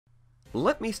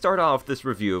Let me start off this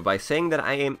review by saying that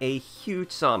I am a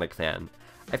huge Sonic fan.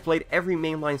 I've played every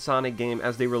mainline Sonic game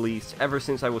as they released ever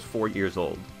since I was 4 years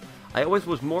old. I always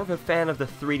was more of a fan of the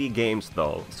 3D games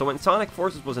though, so when Sonic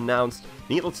Forces was announced,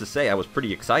 needless to say I was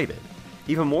pretty excited.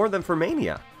 Even more than for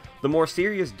Mania. The more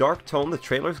serious, dark tone the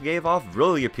trailers gave off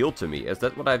really appealed to me, as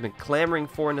that's what I've been clamoring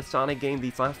for in a Sonic game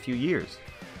these last few years.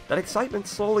 That excitement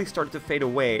slowly started to fade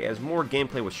away as more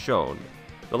gameplay was shown.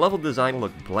 The level design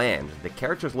looked bland, the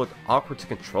characters looked awkward to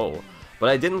control, but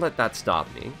I didn't let that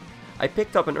stop me. I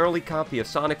picked up an early copy of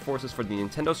Sonic Forces for the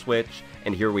Nintendo Switch,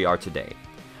 and here we are today.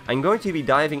 I'm going to be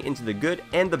diving into the good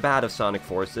and the bad of Sonic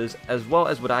Forces, as well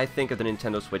as what I think of the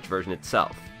Nintendo Switch version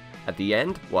itself. At the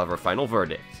end, we'll have our final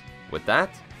verdict. With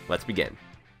that, let's begin.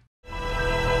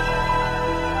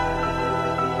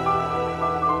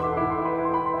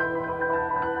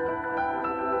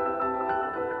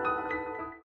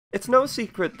 It's no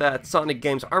secret that Sonic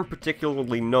games aren't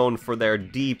particularly known for their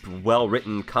deep,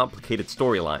 well-written, complicated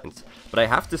storylines, but I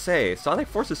have to say, Sonic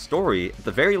Force's story, at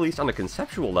the very least on a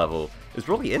conceptual level, is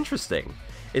really interesting.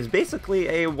 It's basically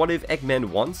a what-if Eggman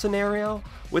won scenario,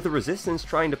 with the Resistance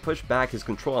trying to push back his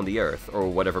control on the Earth, or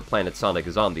whatever planet Sonic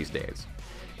is on these days.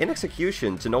 In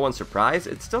execution, to no one's surprise,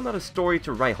 it's still not a story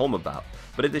to write home about,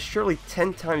 but it is surely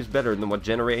 10 times better than what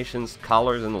Generations,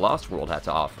 Colors, and Lost World had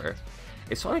to offer.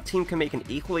 If Sonic Team can make an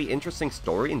equally interesting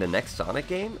story in the next Sonic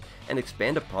game, and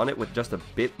expand upon it with just a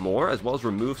bit more, as well as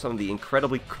remove some of the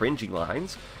incredibly cringy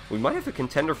lines, we might have a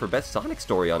contender for best Sonic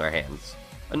story on our hands.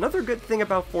 Another good thing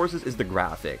about Forces is the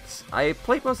graphics. I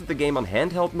played most of the game on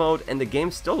handheld mode, and the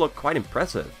game still looked quite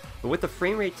impressive, but with the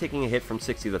frame rate taking a hit from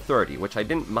 60 to 30, which I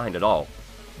didn't mind at all.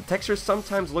 The textures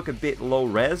sometimes look a bit low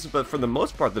res, but for the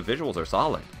most part the visuals are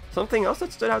solid. Something else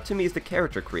that stood out to me is the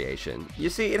character creation. You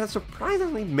see, it has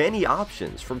surprisingly many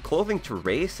options, from clothing to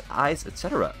race, eyes,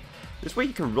 etc. This way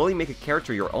you can really make a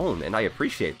character your own, and I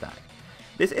appreciate that.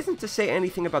 This isn't to say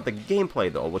anything about the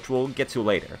gameplay though, which we'll get to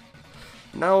later.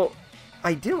 Now,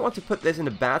 I didn't want to put this in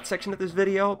the bad section of this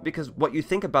video, because what you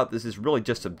think about this is really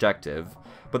just subjective,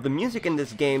 but the music in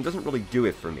this game doesn't really do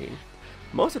it for me.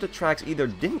 Most of the tracks either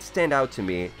didn't stand out to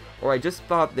me, or I just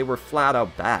thought they were flat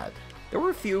out bad. There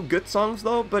were a few good songs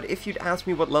though, but if you'd ask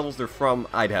me what levels they're from,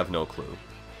 I'd have no clue.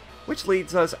 Which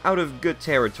leads us out of good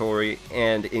territory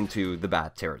and into the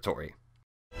bad territory.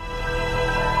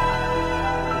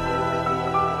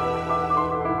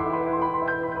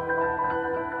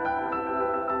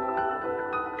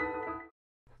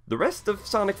 The rest of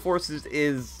Sonic Forces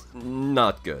is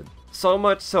not good. So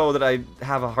much so that I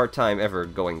have a hard time ever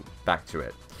going back to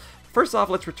it. First off,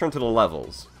 let's return to the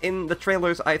levels. In the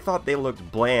trailers, I thought they looked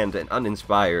bland and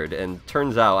uninspired, and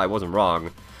turns out I wasn't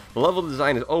wrong. The level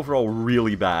design is overall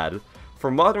really bad. For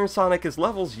modern Sonic, his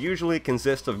levels usually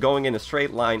consist of going in a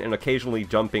straight line and occasionally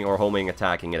jumping or homing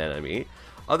attacking an enemy.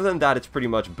 Other than that, it's pretty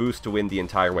much boost to win the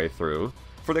entire way through.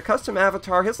 For the custom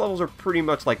avatar, his levels are pretty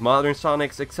much like modern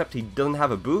Sonic's, except he doesn't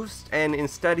have a boost, and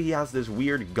instead he has this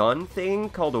weird gun thing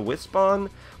called a Wisp-On,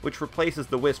 which replaces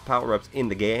the Wisp power-ups in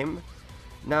the game.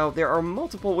 Now, there are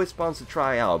multiple Wisp-Ons to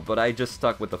try out, but I just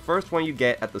stuck with the first one you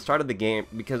get at the start of the game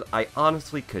because I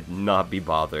honestly could not be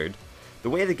bothered.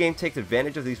 The way the game takes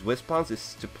advantage of these Wisp-Ons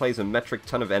is to place a metric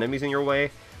ton of enemies in your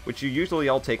way, which you usually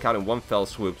all take out in one fell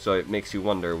swoop, so it makes you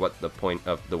wonder what the point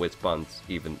of the Wisp-Ons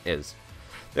even is.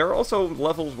 There are also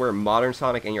levels where modern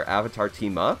Sonic and your avatar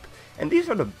team up, and these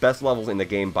are the best levels in the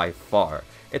game by far.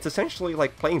 It's essentially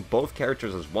like playing both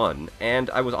characters as one, and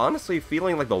I was honestly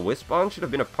feeling like the Wisp-On should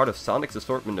have been a part of Sonic's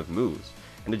assortment of moves,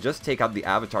 and to just take out the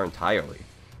avatar entirely.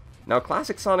 Now,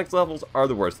 classic Sonic's levels are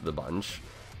the worst of the bunch.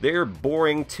 They're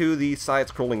boring 2D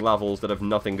side-scrolling levels that have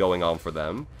nothing going on for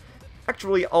them.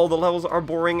 Actually, all the levels are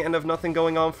boring and have nothing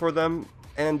going on for them,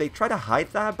 and they try to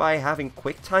hide that by having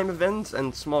quick time events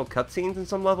and small cutscenes in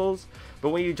some levels, but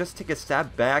when you just take a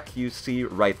step back, you see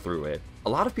right through it. A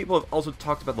lot of people have also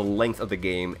talked about the length of the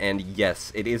game, and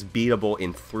yes, it is beatable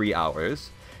in 3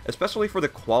 hours. Especially for the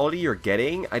quality you're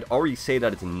getting, I'd already say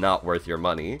that it's not worth your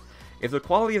money. If the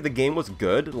quality of the game was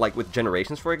good, like with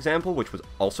Generations for example, which was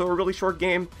also a really short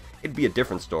game, it'd be a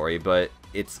different story, but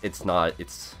it's not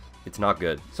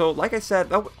good. So like I said,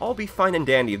 that would all be fine and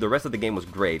dandy if the rest of the game was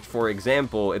great. For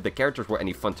example, if the characters were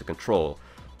any fun to control,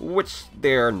 which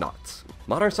they're not.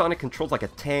 Modern Sonic controls like a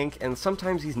tank, and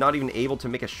sometimes he's not even able to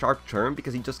make a sharp turn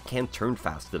because he just can't turn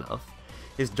fast enough.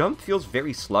 His jump feels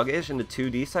very sluggish in the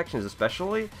 2D sections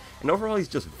especially, and overall he's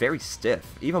just very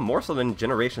stiff, even more so than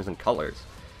Generations and Colors.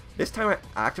 This time I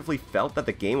actively felt that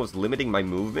the game was limiting my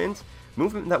movement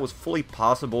that was fully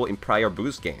possible in prior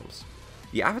boost games.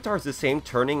 The avatar has the same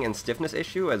turning and stiffness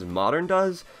issue as Modern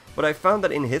does, but I found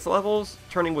that in his levels,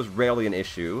 turning was rarely an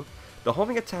issue. The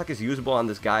homing attack is usable on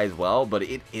this guy as well, but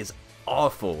it is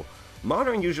awful.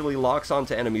 Modern usually locks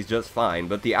onto enemies just fine,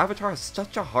 but the Avatar has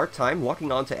such a hard time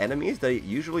locking onto enemies that it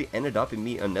usually ended up in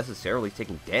me unnecessarily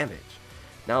taking damage.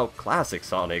 Now, Classic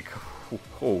Sonic.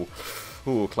 Ooh,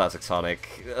 Classic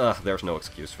Sonic. There's no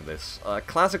excuse for this.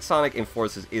 Classic Sonic in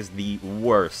Forces is the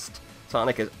worst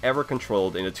Sonic has ever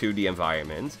controlled in a 2D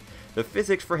environment. The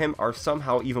physics for him are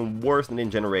somehow even worse than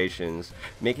in Generations,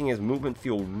 making his movement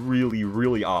feel really,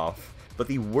 really off. But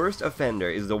the worst offender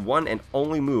is the one and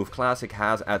only move Classic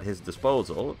has at his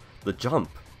disposal, the jump.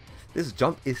 This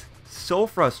jump is so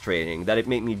frustrating that it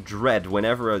made me dread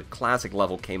whenever a Classic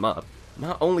level came up.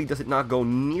 Not only does it not go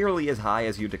nearly as high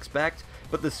as you'd expect,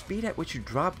 but the speed at which you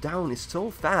drop down is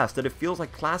so fast that it feels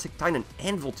like Classic tied an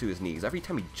anvil to his knees every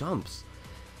time he jumps.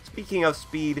 Speaking of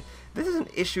speed, this is an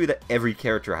issue that every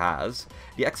character has.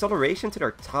 The acceleration to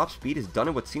their top speed is done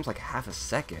in what seems like half a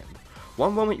second.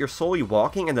 One moment you're slowly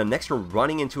walking and the next you're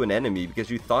running into an enemy because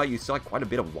you thought you saw quite a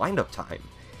bit of wind-up time.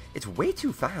 It's way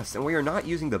too fast, and when you're not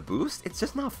using the boost, it's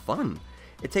just not fun.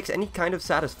 It takes any kind of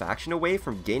satisfaction away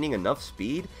from gaining enough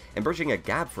speed and bridging a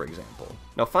gap, for example.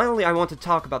 Now finally, I want to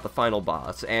talk about the final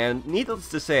boss, and needless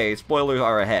to say, spoilers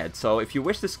are ahead, so if you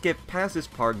wish to skip past this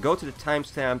part, go to the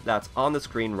timestamp that's on the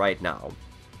screen right now.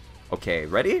 Okay,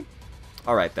 ready?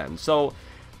 Alright then, so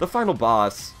the final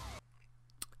boss...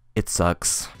 it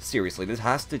sucks. Seriously, this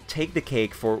has to take the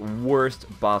cake for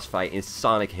worst boss fight in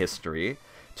Sonic history.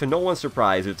 To no one's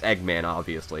surprise, it's Eggman,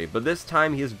 obviously, but this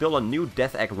time he has built a new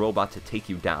Death Egg robot to take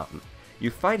you down. You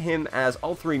fight him as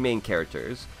all three main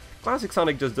characters. Classic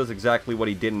Sonic just does exactly what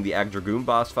he did in the Egg Dragoon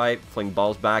boss fight, fling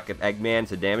balls back at Eggman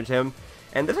to damage him,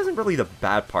 and this isn't really the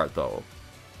bad part though.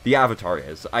 The Avatar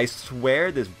is. I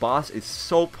swear this boss is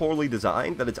so poorly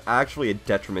designed that it's actually a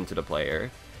detriment to the player.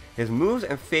 His moves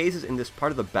and phases in this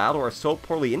part of the battle are so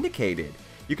poorly indicated.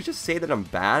 You could just say that I'm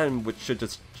bad and should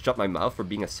just shut my mouth for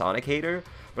being a Sonic hater,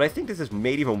 but I think this is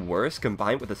made even worse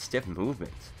combined with the stiff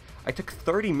movement. I took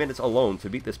 30 minutes alone to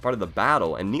beat this part of the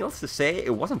battle, and needless to say,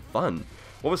 it wasn't fun.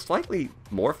 What was slightly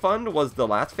more fun was the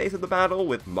last phase of the battle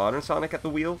with modern Sonic at the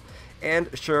wheel, and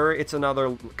sure, it's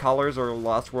another Colors or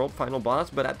Lost World final boss,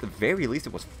 but at the very least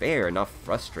it was fair and not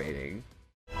frustrating.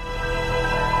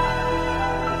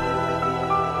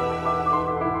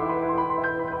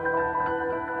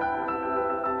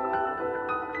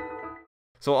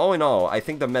 So all in all, I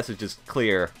think the message is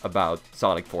clear about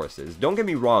Sonic Forces. Don't get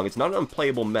me wrong, it's not an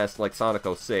unplayable mess like Sonic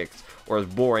 06, or as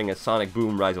boring as Sonic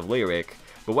Boom Rise of Lyric,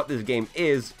 but what this game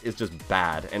is just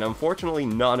bad, and unfortunately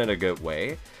not in a good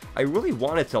way. I really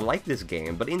wanted to like this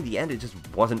game, but in the end it just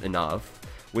wasn't enough.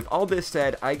 With all this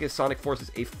said, I give Sonic Forces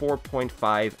a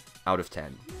 4.5 out of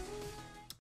 10.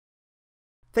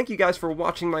 Thank you guys for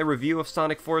watching my review of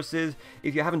Sonic Forces.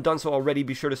 If you haven't done so already,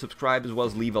 be sure to subscribe as well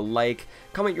as leave a like.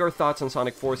 Comment your thoughts on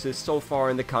Sonic Forces so far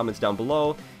in the comments down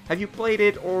below. Have you played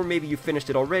it, or maybe you finished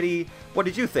it already? What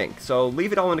did you think? So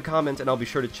leave it all in the comments and I'll be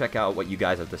sure to check out what you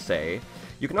guys have to say.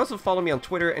 You can also follow me on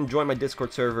Twitter and join my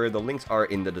Discord server, the links are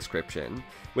in the description.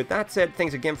 With that said,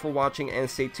 thanks again for watching and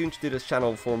stay tuned to this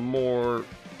channel for more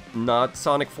not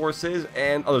Sonic Forces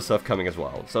and other stuff coming as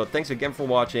well. So thanks again for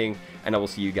watching, and I will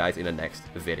see you guys in the next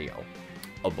video.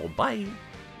 Oh, bye.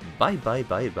 Bye, bye,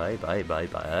 bye, bye, bye, bye,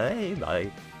 bye,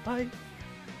 bye, bye.